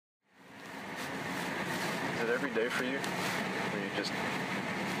every day for you? Where you just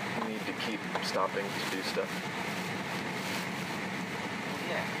need to keep stopping to do stuff?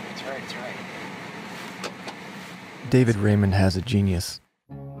 Yeah, that's right, that's right. David Raymond has a genius.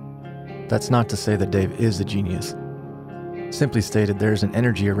 That's not to say that Dave is a genius. Simply stated, there's an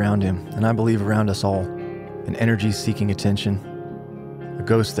energy around him, and I believe around us all. An energy seeking attention. A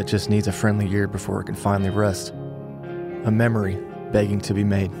ghost that just needs a friendly ear before it can finally rest. A memory begging to be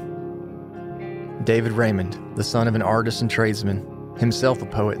made. David Raymond, the son of an artist and tradesman, himself a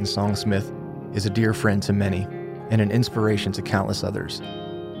poet and songsmith, is a dear friend to many, and an inspiration to countless others.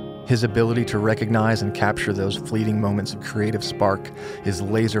 His ability to recognize and capture those fleeting moments of creative spark is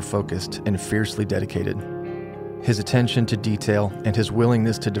laser-focused and fiercely dedicated. His attention to detail and his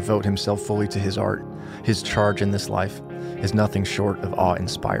willingness to devote himself fully to his art, his charge in this life, is nothing short of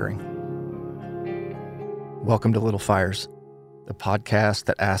awe-inspiring. Welcome to Little Fires, the podcast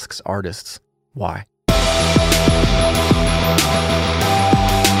that asks artists why.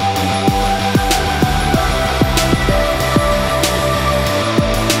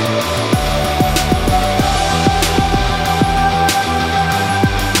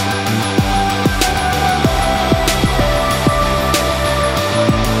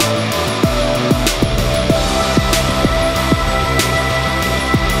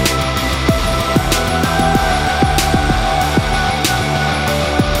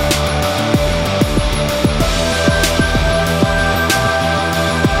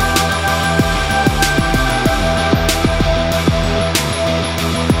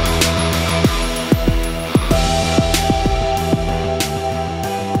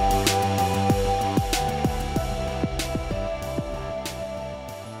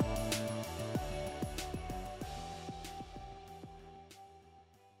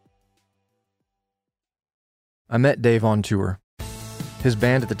 I met Dave on tour. His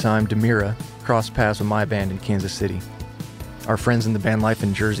band at the time, Demira, crossed paths with my band in Kansas City. Our friends in the band Life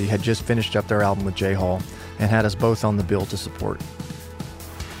in Jersey had just finished up their album with Jay Hall and had us both on the bill to support.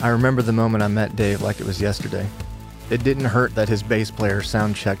 I remember the moment I met Dave like it was yesterday. It didn't hurt that his bass player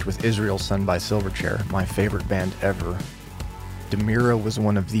sound-checked with Israel's Son by Silverchair, my favorite band ever. Demira was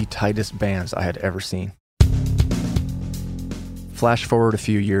one of the tightest bands I had ever seen. Flash forward a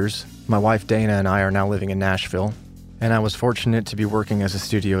few years, my wife Dana and I are now living in Nashville, and I was fortunate to be working as a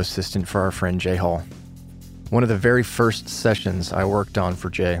studio assistant for our friend Jay Hall. One of the very first sessions I worked on for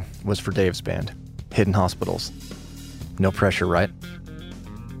Jay was for Dave's band, Hidden Hospitals. No pressure, right?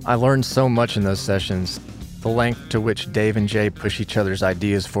 I learned so much in those sessions. The length to which Dave and Jay push each other's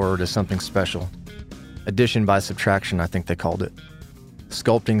ideas forward is something special. Addition by subtraction, I think they called it.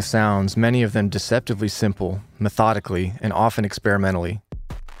 Sculpting sounds, many of them deceptively simple, methodically, and often experimentally.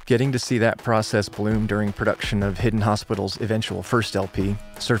 Getting to see that process bloom during production of Hidden Hospital's eventual first LP,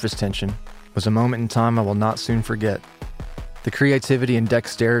 Surface Tension, was a moment in time I will not soon forget. The creativity and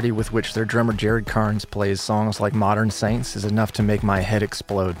dexterity with which their drummer Jared Carnes plays songs like Modern Saints is enough to make my head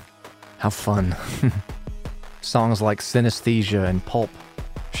explode. How fun. Songs like Synesthesia and Pulp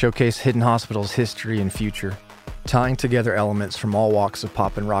showcase Hidden Hospital's history and future, tying together elements from all walks of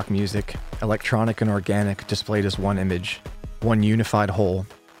pop and rock music, electronic and organic displayed as one image, one unified whole,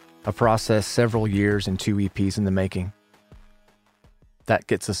 a process several years and 2 EPs in the making. That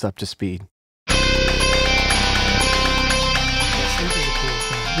gets us up to speed.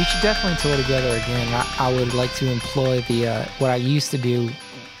 We should definitely tour together again. I would like to employ the what I used to do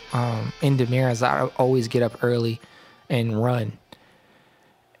in Demira is I would always get up early and run.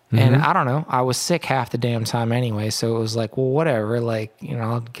 And I don't know, I was sick half the damn time anyway, so it was like, well, whatever, like, you know,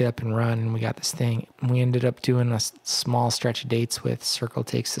 I'll get up and run, and we got this thing. We ended up doing a small stretch of dates with Circle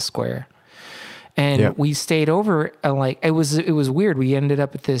Takes the Square. And we stayed over, and like, it was weird. We ended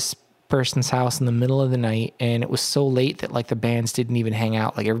up at this person's house in the middle of the night, and it was so late that like the bands didn't even hang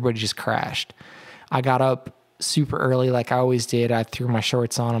out, like everybody just crashed. I got up super early like I always did. I threw my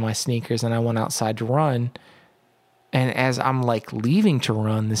shorts on and my sneakers, and I went outside to run. And as I'm like leaving to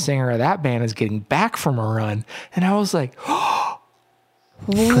run, the singer of that band is getting back from a run. And I was like, oh,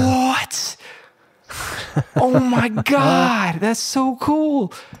 what? Oh my God, that's so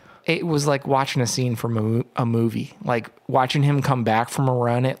cool. It was like watching a scene from a movie, like watching him come back from a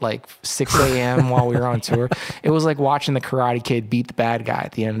run at like 6 a.m. while we were on tour. It was like watching the Karate Kid beat the bad guy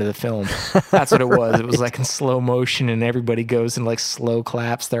at the end of the film. That's what it was. It was like in slow motion, and everybody goes and like slow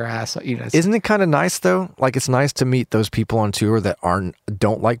claps their ass. You know, Isn't it kind of nice though? Like, it's nice to meet those people on tour that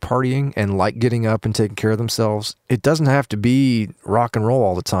don't like partying and like getting up and taking care of themselves. It doesn't have to be rock and roll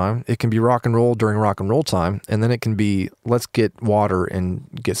all the time. It can be rock and roll during rock and roll time, and then it can be let's get water and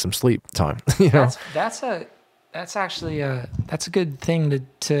get some sleep time. You know, That's actually that's a good thing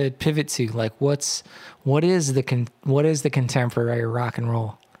to pivot to. Like, what is the contemporary rock and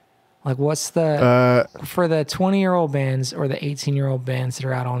roll? Like, what's the for the 20-year-old bands or the 18-year-old bands that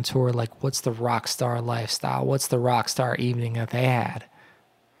are out on tour? Like, what's the rock star lifestyle? What's the rock star evening that they had?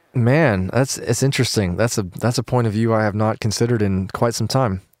 Man, it's interesting. That's a point of view I have not considered in quite some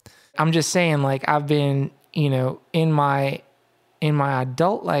time. I'm just saying, like, I've been, in my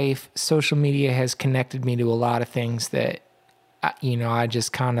adult life, social media has connected me to a lot of things that, I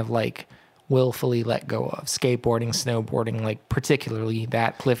just kind of like willfully let go of. Skateboarding, snowboarding, like particularly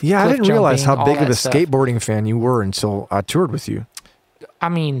that cliff. Yeah, cliff I didn't realize jumping, how big all of a that stuff. skateboarding fan you were until I toured with you. I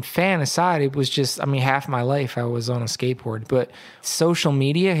mean, fan aside, it was just, half my life I was on a skateboard. But social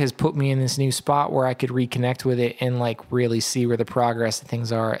media has put me in this new spot where I could reconnect with it and like really see where the progress of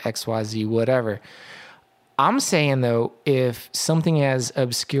things are, XYZ, whatever. I'm saying, though, if something as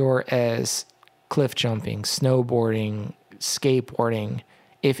obscure as cliff jumping, snowboarding, skateboarding,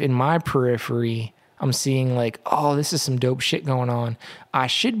 if in my periphery I'm seeing like, oh, this is some dope shit going on, I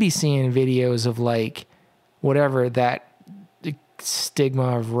should be seeing videos of like whatever that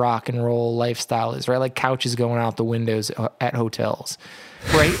stigma of rock and roll lifestyle is, right? Like couches going out the windows at hotels,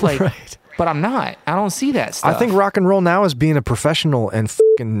 right? Like, Right. But I'm not. I don't see that stuff. I think rock and roll now is being a professional and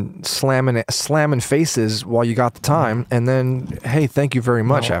fucking slamming faces while you got the time, and then hey, thank you very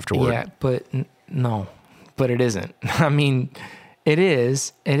much afterward. Yeah, but no, but it isn't. I mean, it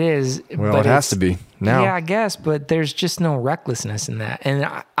is. Well, but it has to be now. Yeah, I guess, but there's just no recklessness in that, and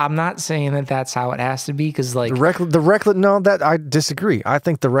I'm not saying that that's how it has to be, because like The reckless. No, that I disagree. I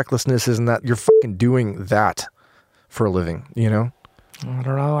think the recklessness isn't that you're fucking doing that for a living. I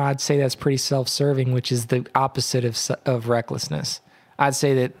don't know. I'd say that's pretty self-serving, which is the opposite of recklessness. I'd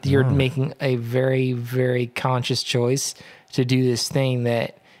say that you're making a very, very conscious choice to do this thing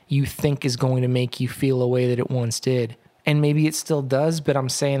that you think is going to make you feel a way that it once did. And maybe it still does, but I'm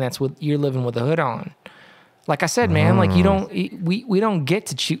saying that's what you're living with a hood on. Like I said, man, like we don't get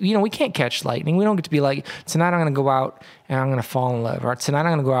to choose, we can't catch lightning. We don't get to be like, tonight I'm going to go out and I'm going to fall in love, or tonight I'm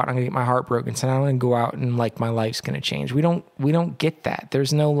going to go out and I'm going to get my heart broken. Tonight I'm going to go out and like my life's going to change. We don't get that.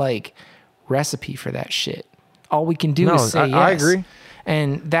 There's no like recipe for that shit. All we can do is say yes. I agree.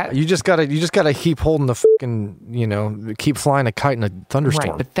 And that You just gotta keep holding the fucking, keep flying a kite in a thunderstorm.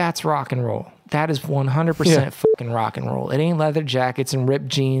 right, but that's rock and roll. That is 100% fucking rock and roll. It ain't leather jackets and ripped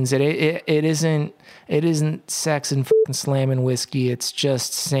jeans. It isn't sex and fucking slamming whiskey. It's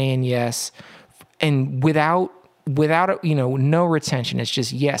just saying yes, and without no retention. It's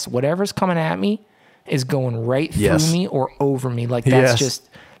just yes. Whatever's coming at me is going right through me or over me. Like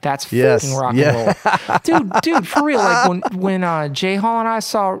that's fucking rock and roll, dude. For real. Like when Jay Hall and I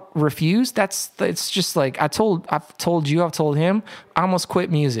saw Refused, it's just like I've told him. I almost quit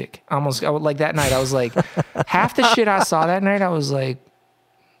music. Like that night, I was like, half the shit I saw that night, I was like,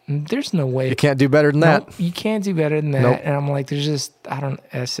 there's no way you can't do better than that. You can't do better than that. Nope. And I'm like,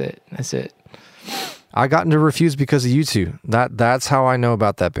 that's it. I got into Refused because of you two. That's how I know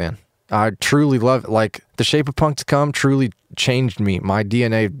about that band. I truly love it. Like The Shape of Punk to Come truly changed me. My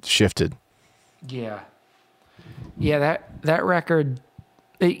DNA shifted. Yeah, that record.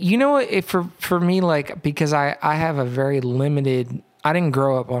 For me, like, because I have a very limited. I didn't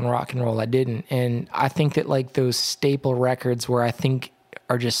grow up on rock and roll. I didn't, and I think that like those staple records where I think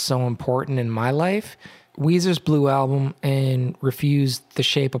are just so important in my life. Weezer's Blue Album and Refused, The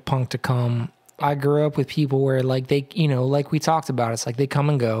Shape of Punk to Come. I grew up with people where like they, like we talked about, it's like they come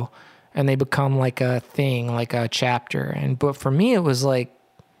and go. And they become like a thing, like a chapter. But for me, it was like,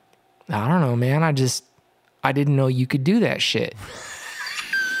 I don't know, man. I didn't know you could do that shit.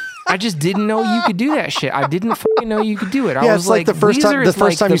 I just didn't know you could do that shit. I didn't fucking know you could do it. I was it's like the first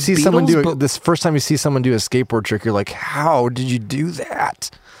time you see someone do it. This first time you see someone do a skateboard trick, you're like, how did you do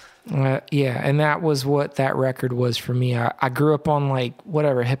that? Yeah, and that was what that record was for me. I grew up on like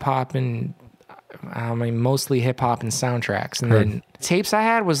whatever hip hop and. Mostly hip hop and soundtracks, and then tapes I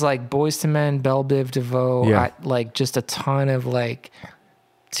had was like Boyz II Men, Belle Biv DeVoe, like just a ton of like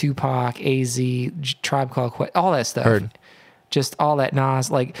Tupac, AZ, Tribe Called Quest, all that stuff, just all that Nas,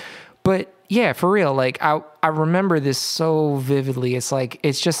 like. But yeah, for real, like I remember this so vividly. It's like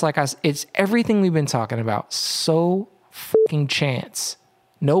it's everything we've been talking about. So fucking chance,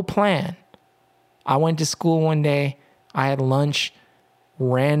 no plan. I went to school one day. I had lunch,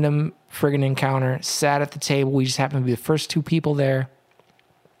 random friggin' encounter, sat at the table. We just happened to be the first two people there.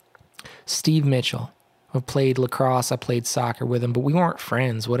 Steve Mitchell, who played lacrosse. I played soccer with him, but we weren't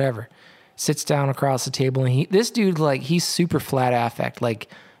friends, whatever. Sits down across the table, and this dude, like, he's super flat affect, like,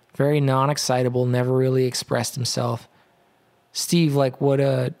 very non-excitable, never really expressed himself. Steve, like, what,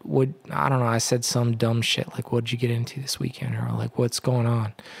 I don't know, I said some dumb shit, like, what'd you get into this weekend? Or, like, what's going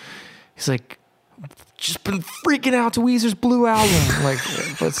on? He's like, just been freaking out to Weezer's Blue album. Like,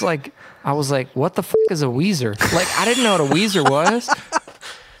 it's like, I was like, what the fuck is a Weezer? Like, I didn't know what a Weezer was.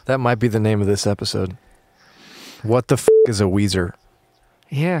 That might be the name of this episode. What the fuck is a Weezer?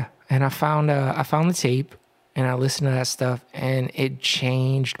 Yeah, and I found the tape, and I listened to that stuff, and it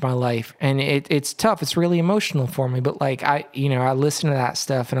changed my life. And it's tough. It's really emotional for me. But like I listened to that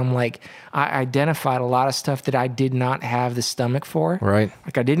stuff, and I'm like, I identified a lot of stuff that I did not have the stomach for. Right.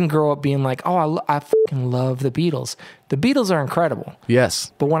 Like I didn't grow up being like, oh, I fucking love the Beatles. The Beatles are incredible.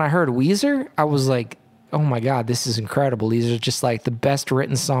 Yes. But when I heard Weezer, I was like, oh my God, this is incredible. These are just like the best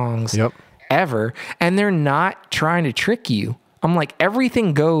written songs ever. And they're not trying to trick you. I'm like,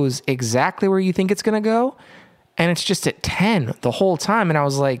 everything goes exactly where you think it's going to go. And it's just at 10 the whole time. And I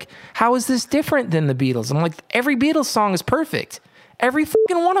was like, how is this different than the Beatles? I'm like, every Beatles song is perfect. Every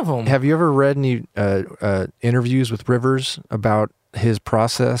fucking one of them. Have you ever read any interviews with Rivers about his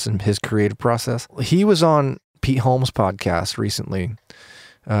process and his creative process? He was on Pete Holmes' podcast recently,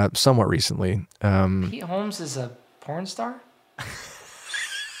 somewhat recently. Pete Holmes is a porn star?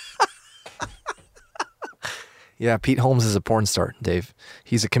 Yeah, Pete Holmes is a porn star, Dave.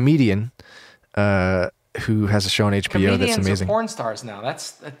 He's a comedian who has a show on HBO Comedians that's amazing. Are porn stars now.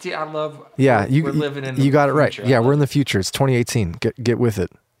 I love. Yeah, we're living in. You got it right. future. Yeah, we're in the future. It's 2018. Get with it.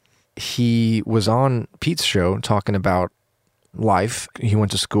 He was on Pete's show talking about life. He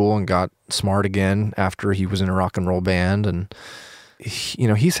went to school and got smart again after he was in a rock and roll band, and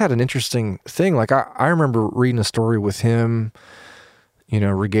he's had an interesting thing. Like I remember reading a story with him,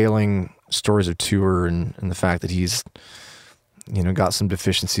 regaling stories of tour and the fact that he's got some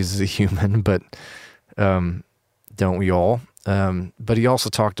deficiencies as a human, but don't we all? But he also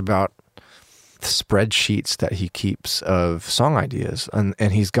talked about the spreadsheets that he keeps of song ideas, and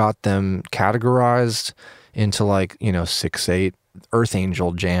he's got them categorized into 6/8 Earth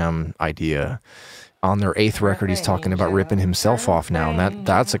Angel Jam idea. On their 8th record, he's talking about ripping himself off now, and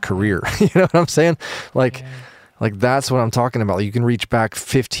that's a career. You know what I'm saying? Like that's what I'm talking about. You can reach back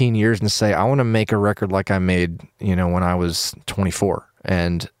 15 years and say, I want to make a record like I made, when I was 24.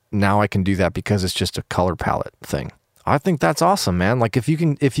 And now I can do that because it's just a color palette thing. I think that's awesome, man. Like if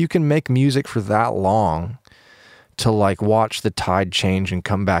you can make music for that long to watch the tide change and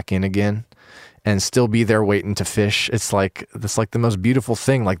come back in again and still be there waiting to fish, it's like the most beautiful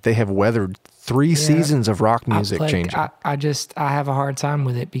thing. Like they have weathered 3 seasons of rock music changing. I have a hard time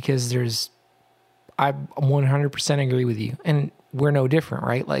with it because I 100% agree with you. And we're no different,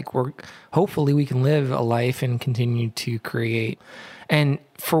 right? Like hopefully we can live a life and continue to create. And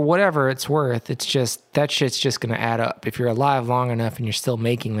for whatever it's worth, it's just, that shit's just going to add up. If you're alive long enough and you're still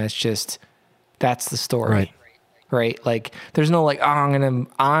making, that's the story. Right? Like there's no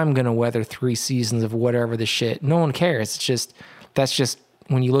I'm going to weather 3 seasons of whatever the shit. No one cares. That's just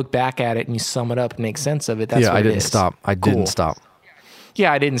when you look back at it and you sum it up and make sense of it. That's what I it didn't is. stop. I didn't stop.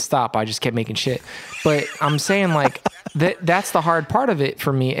 Yeah, I didn't stop. I just kept making shit. But I'm saying that's the hard part of it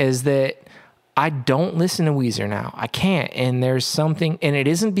for me is that I don't listen to Weezer now. I can't. And there's something, and it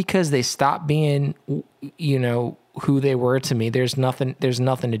isn't because they stopped being, who they were to me. There's nothing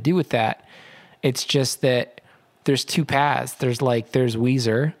to do with that. It's just that there's 2 paths. There's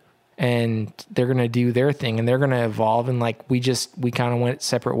Weezer, and they're going to do their thing, and they're going to evolve, and we kind of went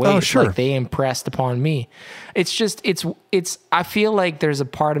separate ways. Oh, sure. Like they impressed upon me. It's just, I feel like there's a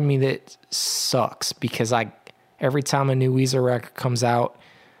part of me that sucks because every time a new Weezer record comes out,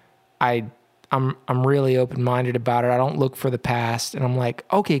 I'm really open-minded about it. I don't look for the past, and I'm like,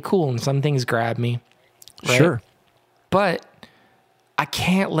 okay, cool, and some things grab me. Right? Sure. But I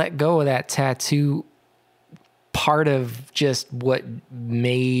can't let go of that tattoo part of just what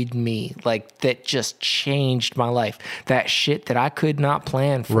made me, that just changed my life. That shit that I could not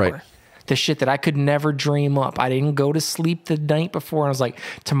plan for. Right. The shit that I could never dream up. I didn't go to sleep the night before and I was like,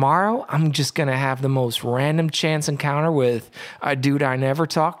 tomorrow I'm just going to have the most random chance encounter with a dude I never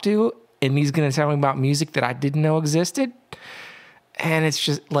talked to, and he's going to tell me about music that I didn't know existed. And it's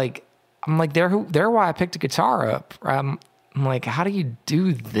just I'm like, they're why I picked a guitar up. I'm like, how do you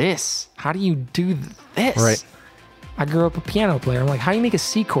do this? How do you do this? Right. I grew up a piano player. I'm like, how do you make a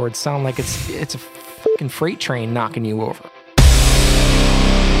C chord sound like it's a fucking freight train knocking you over?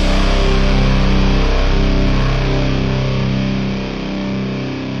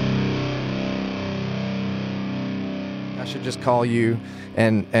 I should just call you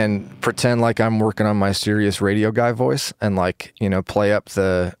and pretend like I'm working on my Sirius radio guy voice and play up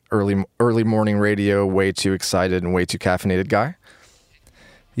the early morning radio, way too excited and way too caffeinated guy.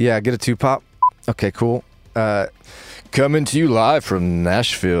 Yeah, get a 2-pop. Okay, cool. Coming to you live from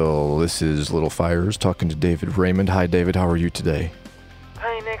Nashville. This is Little Fires talking to David Raymond. Hi, David. How are you today?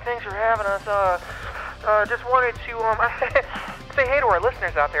 Hey, Nick. Thanks for having us. Just wanted to say hey to our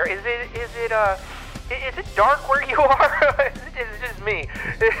listeners out there. Is it dark where you are? Is it just me?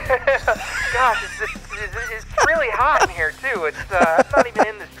 Gosh, it's really hot in here too. I'm not even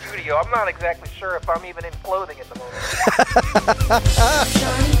in the studio. I'm not exactly sure if I'm even in clothing at the moment.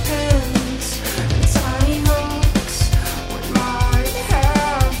 Shiny pens, tiny hooks, what might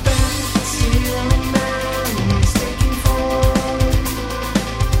have been stealing memories, taking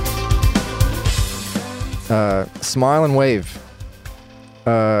form. Smile and Wave.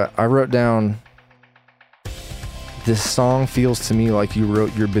 I wrote down, this song feels to me like you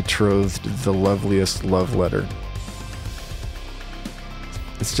wrote your betrothed the loveliest love letter.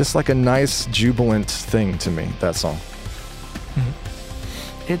 It's just like a nice, jubilant thing to me, that song.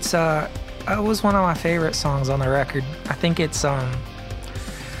 It's it was one of my favorite songs on the record. I think it's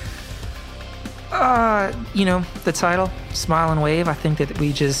the title, Smile and Wave. I think that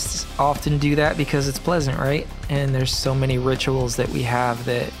we just often do that because it's pleasant, right? And there's so many rituals that we have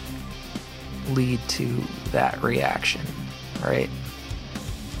that lead to that reaction, right?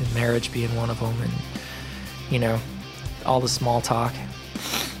 And marriage being one of them, and all the small talk.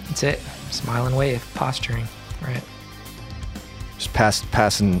 That's it. Smile and wave, posturing, right? Just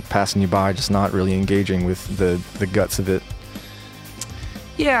passing you by, just not really engaging with the guts of it.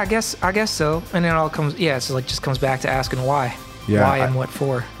 Yeah, I guess so. And it all comes, just comes back to asking why. Yeah, why and what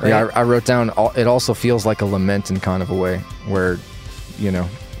for, right? Yeah, I wrote down, it also feels like a lament in kind of a way, where,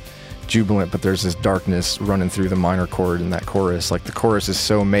 jubilant, but there's this darkness running through the minor chord in that chorus. Like, the chorus is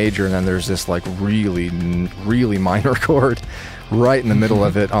so major, and then there's this like really, really minor chord right in the middle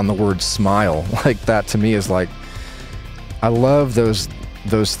of it on the word smile. Like, that to me is like, I love those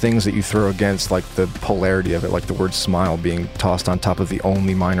things that you throw against like the polarity of it, like the word smile being tossed on top of the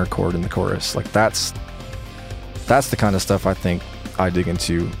only minor chord in the chorus. Like, that's the kind of stuff I think I dig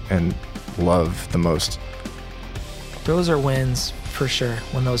into and love the most. Those are wins for sure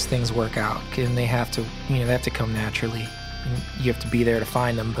when those things work out, and they have to come naturally. You have to be there to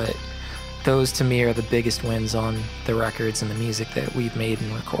find them, but those to me are the biggest wins on the records and the music that we've made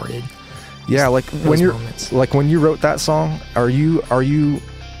and recorded. Yeah, like when you wrote that song, are you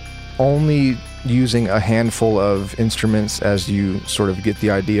only using a handful of instruments as you sort of get the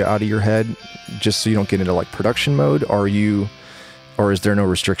idea out of your head, just so you don't get into like production mode? Or is there no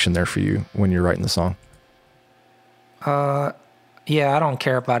restriction there for you when you're writing the song? Yeah, I don't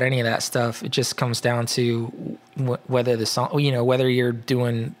care about any of that stuff. It just comes down to whether the song, whether you're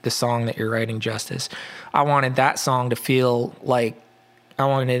doing the song that you're writing justice. I wanted that song to feel like, I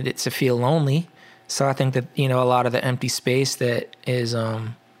wanted it to feel lonely. So I think that, a lot of the empty space that is,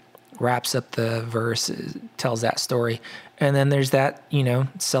 wraps up the verse, tells that story. And then there's that,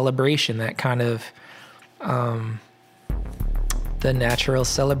 celebration, that kind of, the natural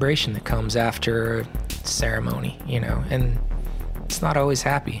celebration that comes after ceremony, and it's not always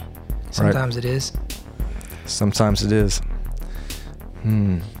happy. Sometimes It is. Sometimes it is.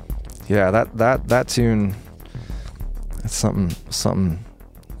 Yeah, that tune, that's something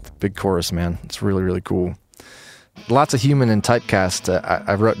big chorus, man. It's really, really cool. Lots of Human and Typecast.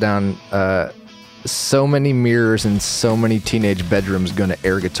 I wrote down so many mirrors and so many teenage bedrooms gonna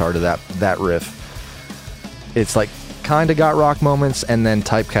air guitar to that riff. It's like kind of got rock moments, and then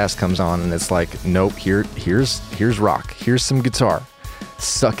Typecast comes on and it's like, nope, here's rock, here's some guitar,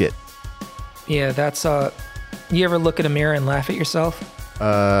 suck it. Yeah, that's you ever look in a mirror and laugh at yourself?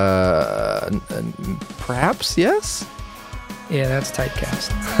 Perhaps, yes. Yeah, that's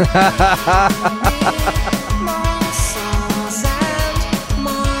Typecast.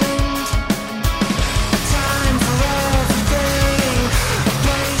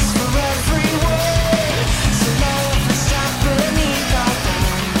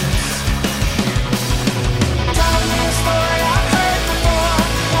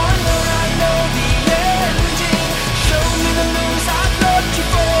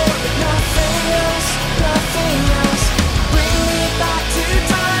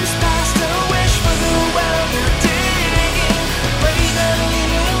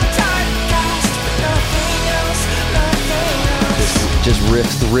 Just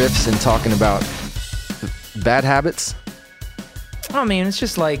riffs and talking about bad habits. I mean, it's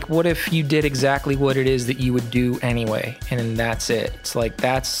just like, what if you did exactly what it is that you would do anyway, and that's it? It's like,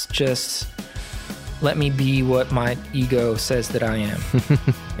 that's just, let me be what my ego says that I am.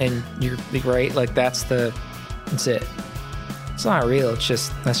 And you're right, like that's it. It's not real, that's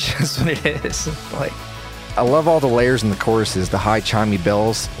just what it is. Like, I love all the layers in the choruses, the high chimey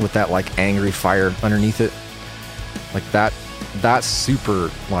bells with that like angry fire underneath it. Like that's super,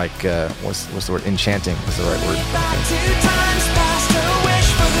 like, what's the word? Enchanting is the right word. Back to times past, a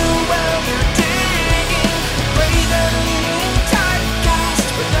wish for the well you're digging. Pray the leaning tide cast,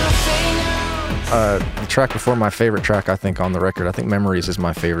 but nothing else. The track before my favorite track, I think, on the record, I think Memories is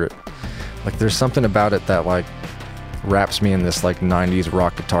my favorite. Like, there's something about it that, like, wraps me in this, like, 90s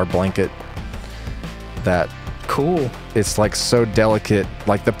rock guitar blanket that Cool. it's, like, so delicate.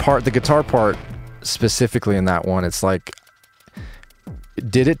 Like, the guitar part specifically in that one, it's like,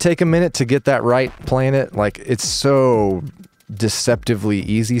 did it take a minute to get that right playing it? Like, it's so deceptively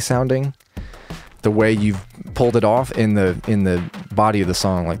easy sounding, the way you've pulled it off in the body of the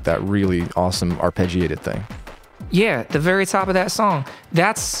song, like that really awesome arpeggiated thing. Yeah, the very top of that song.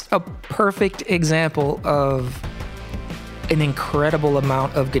 That's a perfect example of an incredible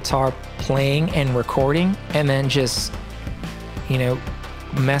amount of guitar playing and recording, and then just, you know,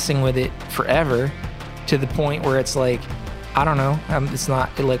 messing with it forever to the point where it's like, I don't know, it's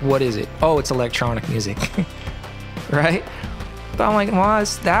not, like, what is it? Oh, it's electronic music, right? But I'm like, well,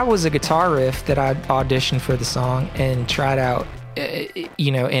 that was a guitar riff that I auditioned for the song and tried out,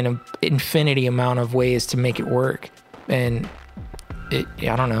 you know, in an infinity amount of ways to make it work. And I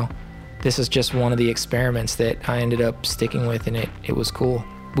don't know, this is just one of the experiments that I ended up sticking with, and it was cool.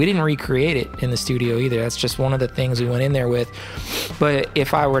 We didn't recreate it in the studio either. That's just one of the things we went in there with. But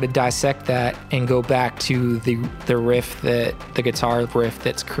if I were to dissect that and go back to the riff, the guitar riff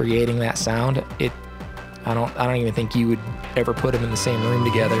that's creating that sound, I don't even think you would ever put them in the same room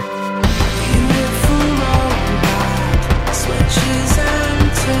together. Beautiful robot, switches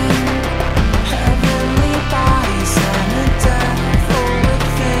and tin, heavenly bodies and a devil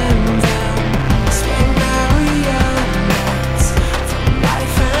within them. Swing marionettes from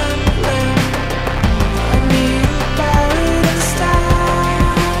life and limb. I need buried in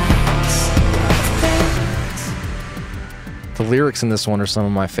stacks of things. The lyrics in this one are some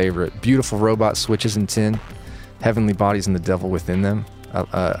of my favorite. Beautiful robot switches in tin, heavenly bodies and the devil within them.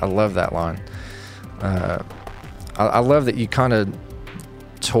 I love that line. I love that you kind of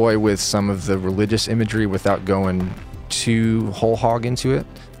toy with some of the religious imagery without going too whole hog into it.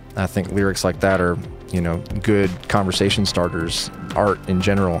 I think lyrics like that are, you know, good conversation starters. Art in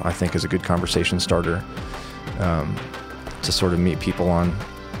general, I think, is a good conversation starter to sort of meet people on,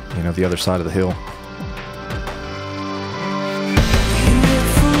 you know, the other side of the hill.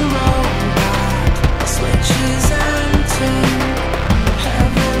 Beautiful robot, switches and tin,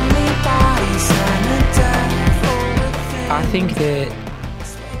 heavenly bodies and a devil within. I think that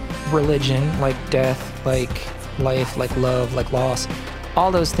religion, like death, like life, like love, like loss,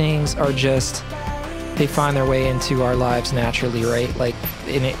 all those things are just, they find their way into our lives naturally, right? Like,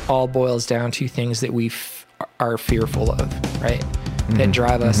 and it all boils down to things that we are fearful of, right? That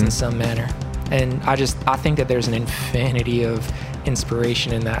drive us in some manner. And I think that there's an infinity of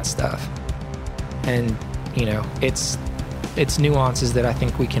inspiration in that stuff. And, you know, it's nuances that I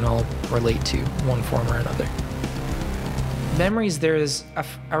think we can all relate to, one form or another. Memories,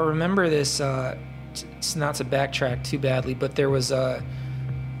 I remember this, it's not to backtrack too badly, but there's a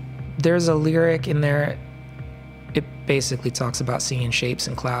lyric in there. It basically talks about seeing shapes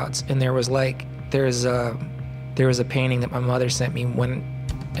in clouds. And there was a painting that my mother sent me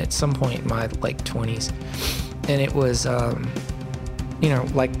at some point in my, like, 20s. And it was, you know,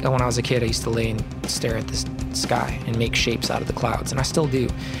 like when I was a kid, I used to lay and stare at the sky and make shapes out of the clouds, and I still do.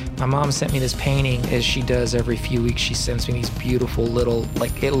 My mom sent me this painting, as she does every few weeks. She sends me these beautiful little,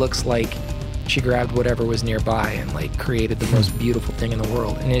 like, it looks like she grabbed whatever was nearby and, like, created the most beautiful thing in the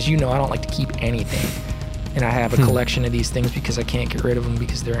world. And as you know, I don't like to keep anything. And I have a collection of these things because I can't get rid of them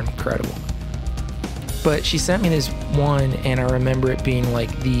because they're incredible. But she sent me this one, and I remember it being,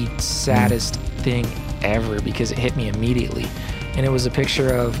 like, the saddest thing ever because it hit me immediately. And it was a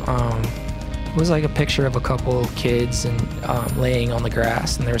picture of, it was like a picture of a couple kids and laying on the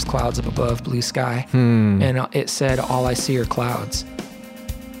grass, and there's clouds up above, blue sky. And it said, "All I see are clouds."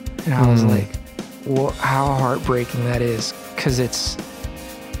 And I was like, well, how heartbreaking that is. Because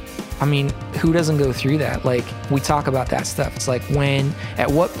I mean, who doesn't go through that? Like, we talk about that stuff. It's like, at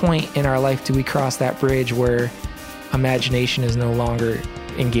what point in our life do we cross that bridge where imagination is no longer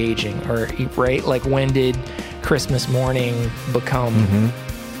engaging, or, right? Like, when did Christmas morning become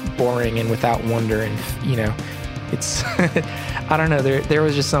boring and without wonder? And, you know, it's, I don't know, there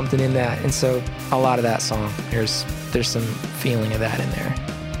was just something in that. And so a lot of that song, there's some feeling of that in there.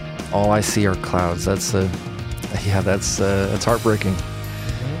 All I see are clouds. That's heartbreaking.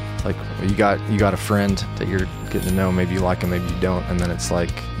 Like, you got a friend that you're getting to know. Maybe you like him, maybe you don't, and then it's like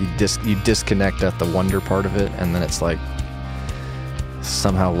you disconnect at the wonder part of it, and then it's like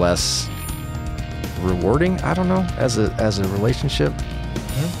somehow less rewarding. I don't know, as a relationship.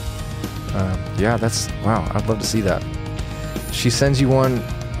 Yeah, that's wow. I'd love to see that. She sends you one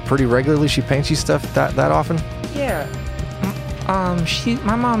pretty regularly. She paints you stuff that often. Yeah.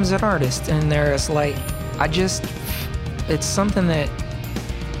 My mom's an artist, and there's like, it's something that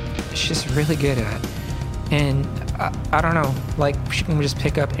she's really good at. And I don't know, like she can just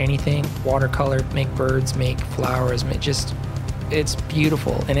pick up anything, watercolor, make birds, make flowers, it's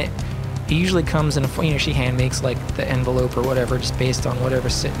beautiful. And it usually comes in a, she hand makes like the envelope or whatever, just based on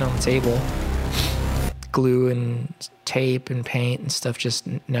whatever's sitting on the table. Glue and tape and paint and stuff just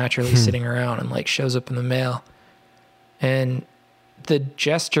naturally sitting around, and like shows up in the mail. And the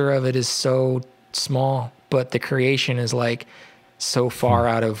gesture of it is so small, but the creation is like so far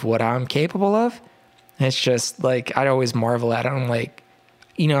out of what I'm capable of. And it's just like, I'd always marvel at it. I'm like,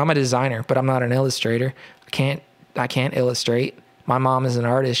 I'm a designer, but I'm not an illustrator. I can't illustrate. My mom is an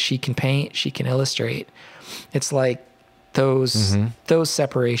artist. She can paint, she can illustrate. It's like those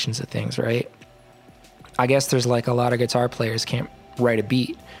separations of things, right? I guess there's like a lot of guitar players can't write a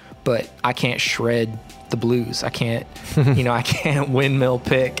beat, but I can't shred the blues. I can't, I can't windmill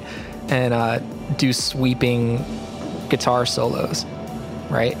pick and do sweeping guitar solos,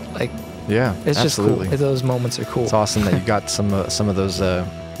 right? Like, yeah, it's absolutely. Just cool. Those moments are cool. It's awesome that you got some of those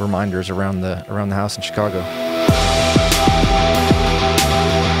reminders around the house in Chicago.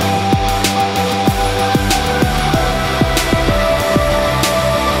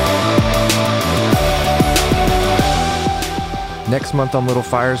 Next month on Little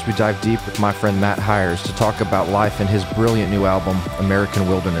Fires, we dive deep with my friend Matt Hires to talk about life in his brilliant new album, American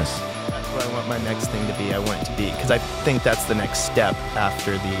Wilderness. That's what I want my next thing to be. I want it to be, because I think that's the next step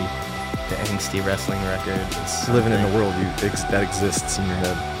after the angsty wrestling record. Living in the world that exists in your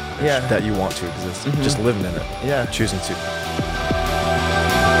head. Yeah. That you want to exist. Just living in it. Yeah. Choosing to.